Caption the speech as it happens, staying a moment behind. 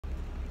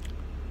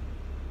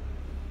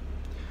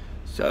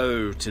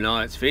So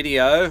tonight's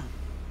video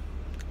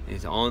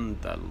is on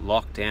the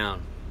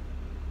lockdown,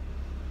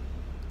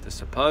 the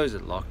supposed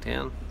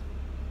lockdown.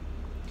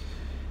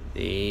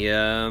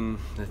 The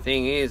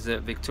thing is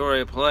that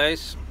Victoria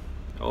Police,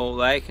 all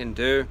they can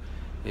do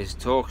is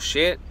talk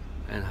shit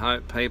and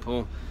hope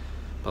people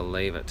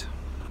believe it.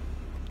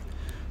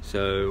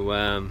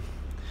 So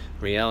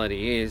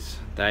reality is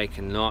they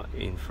cannot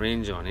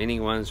infringe on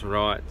anyone's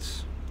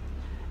rights.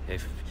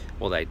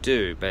 Well, they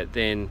do, but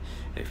then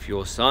if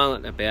you're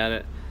silent about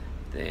it,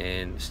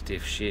 then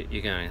stiff shit,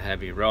 you're going to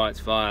have your rights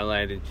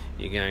violated,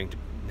 you're going to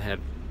have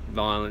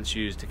violence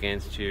used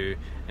against you,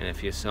 and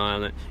if you're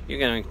silent, you're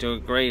going to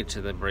agree to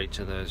the breach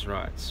of those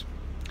rights.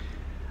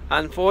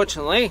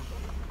 Unfortunately,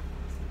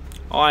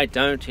 I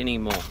don't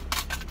anymore.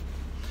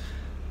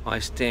 I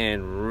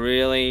stand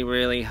really,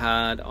 really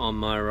hard on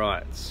my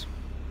rights.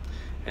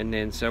 And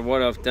then, so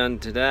what I've done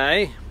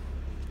today,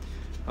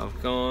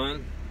 I've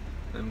gone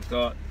and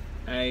got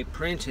a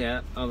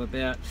printout of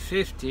about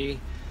 50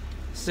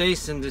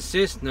 cease and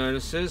desist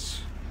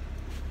notices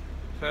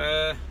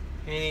for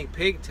any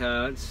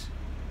pigtards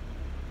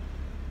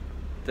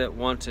that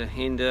want to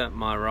hinder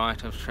my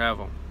right of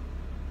travel.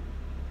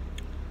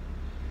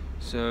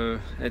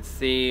 So it's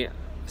the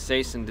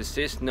cease and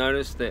desist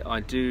notice that I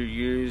do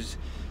use,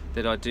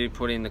 that I do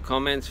put in the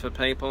comments for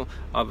people.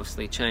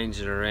 Obviously change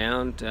it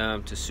around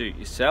to suit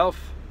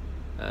yourself,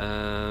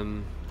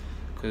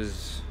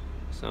 because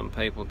some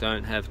people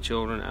don't have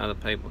children, other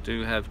people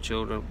do have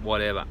children,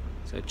 whatever.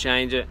 So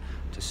change it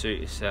to suit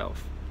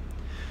yourself.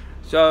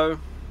 So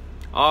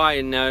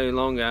I no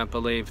longer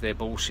believe their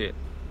bullshit.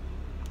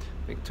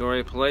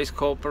 Victoria Police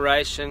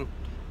Corporation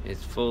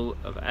is full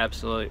of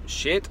absolute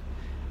shit,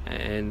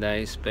 and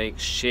they speak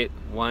shit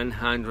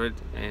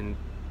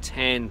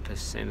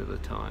 110% of the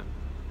time.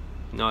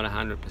 Not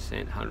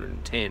 100%,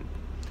 110.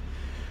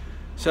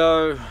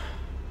 So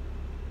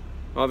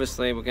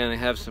obviously we're going to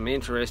have some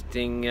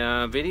interesting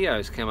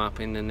videos come up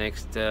in the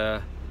next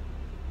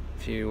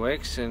few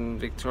weeks, and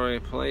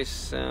Victoria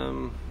Police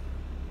are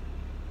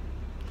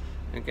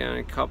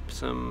going to cop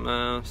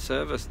some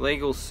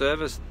legal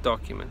service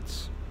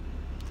documents,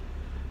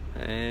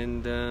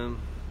 and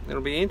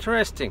it'll be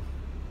interesting.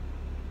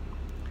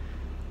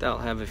 They'll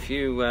have a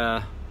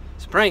few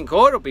Supreme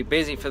Court will be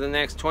busy for the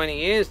next 20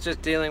 years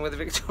just dealing with the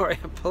Victoria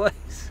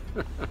Police.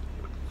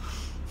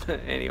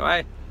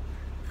 Anyway,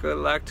 good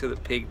luck to the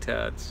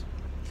pigtards.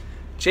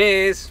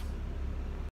 Cheers!